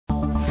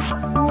Good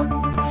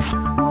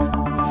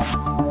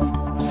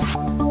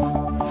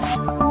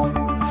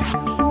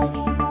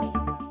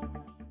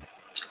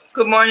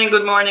morning,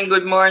 good morning,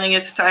 good morning.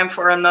 It's time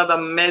for another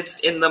Meds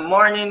in the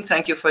morning.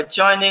 Thank you for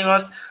joining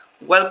us.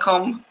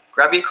 Welcome.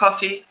 Grab your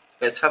coffee.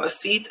 Let's have a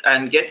seat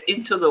and get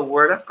into the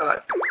Word of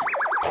God.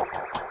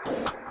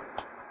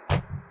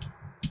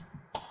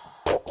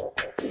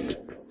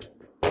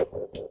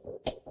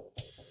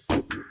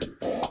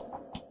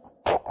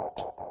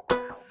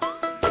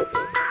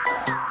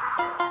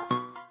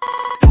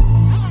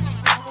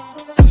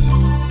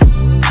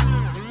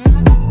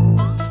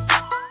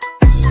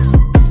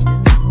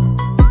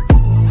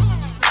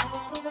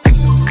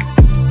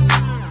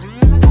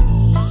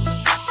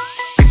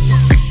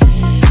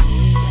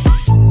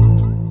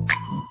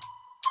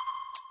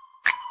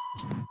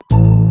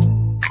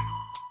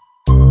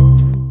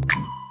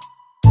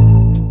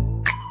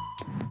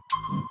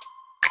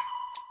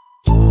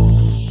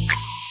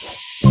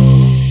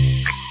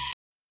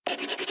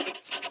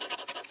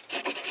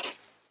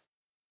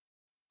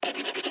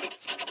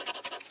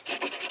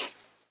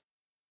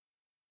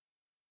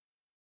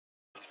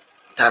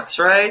 That's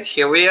right.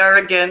 Here we are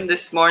again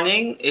this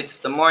morning.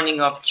 It's the morning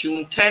of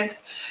June 10th.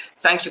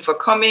 Thank you for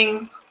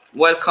coming.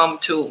 Welcome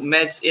to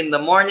Meds in the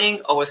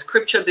Morning. Our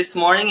scripture this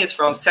morning is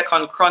from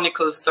 2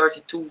 Chronicles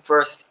 32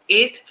 verse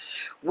 8.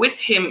 With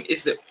him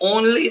is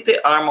only the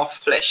arm of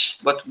flesh,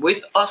 but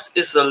with us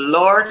is the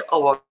Lord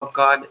our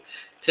God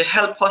to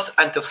help us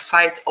and to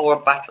fight our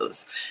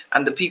battles.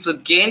 And the people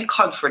gained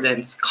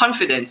confidence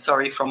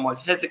from what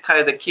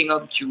Hezekiah, the king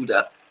of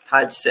Judah,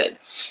 had said.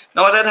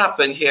 Now what had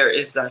happened here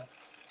is that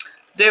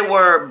they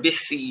were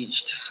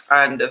besieged,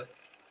 and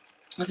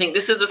I think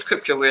this is the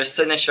scripture where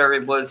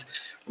Sennacherib was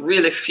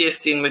really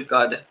feasting with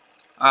God,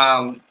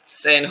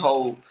 saying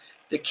how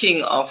the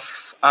king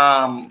of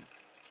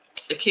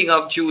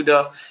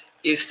Judah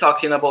is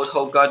talking about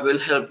how God will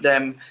help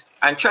them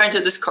and trying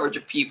to discourage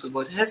the people.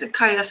 But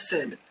Hezekiah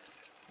said,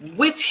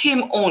 with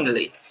him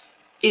only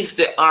is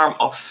the arm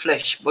of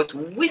flesh, but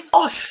with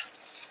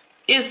us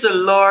is the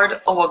Lord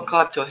our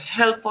God to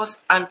help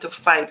us and to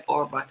fight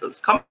our battles.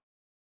 Come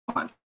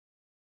on.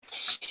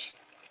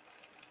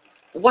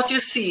 What you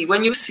see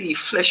when you see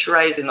flesh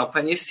rising up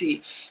and you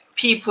see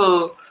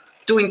people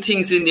doing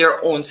things in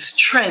their own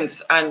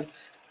strength, and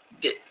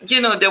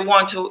they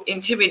want to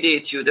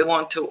intimidate you, they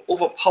want to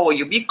overpower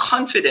you, be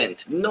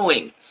confident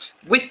knowing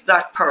with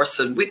that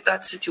person, with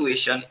that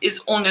situation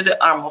is only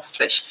the arm of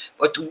flesh,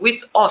 but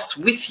with us,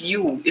 with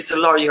you is the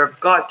Lord your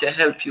God to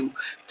help you,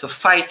 to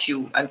fight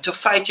you and to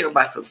fight your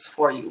battles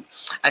for you,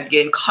 and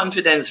gain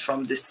confidence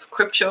from this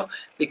scripture,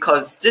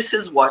 because this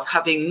is what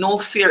having no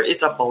fear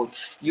is about.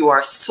 You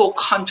are so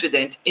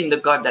confident in the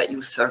God that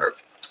you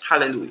serve.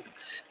 Hallelujah.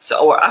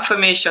 So our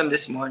affirmation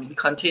this morning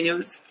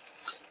continues.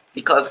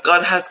 Because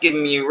God has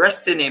given me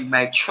rest in him,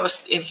 my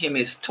trust in him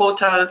is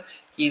total.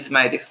 He's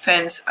my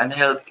defense and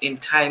help in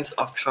times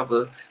of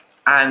trouble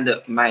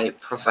and my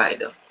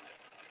provider.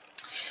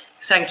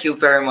 Thank you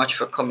very much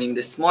for coming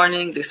this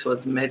morning. This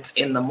was Meds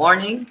in the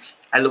Morning.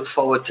 I look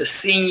forward to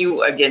seeing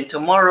you again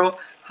tomorrow.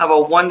 Have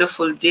a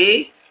wonderful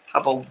day.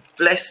 Have a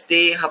blessed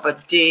day. Have a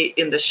day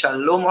in the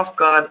shalom of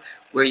God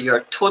where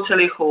you're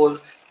totally whole.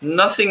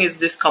 Nothing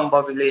is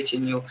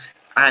discombobulating you,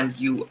 and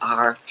you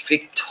are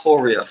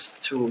victorious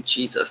through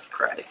Jesus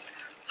Christ.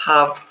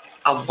 Have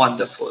a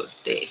wonderful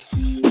day.